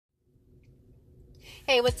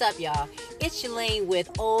Hey, what's up, y'all? It's Shalane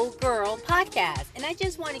with Old Girl Podcast, and I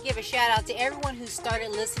just want to give a shout out to everyone who started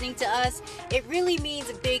listening to us. It really means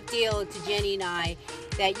a big deal to Jenny and I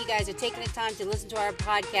that you guys are taking the time to listen to our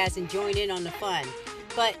podcast and join in on the fun.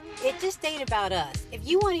 But it just ain't about us. If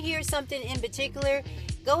you want to hear something in particular,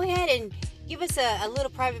 go ahead and give us a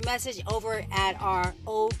little private message over at our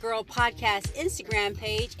Old Girl Podcast Instagram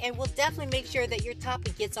page, and we'll definitely make sure that your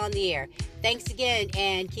topic gets on the air. Thanks again,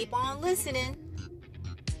 and keep on listening.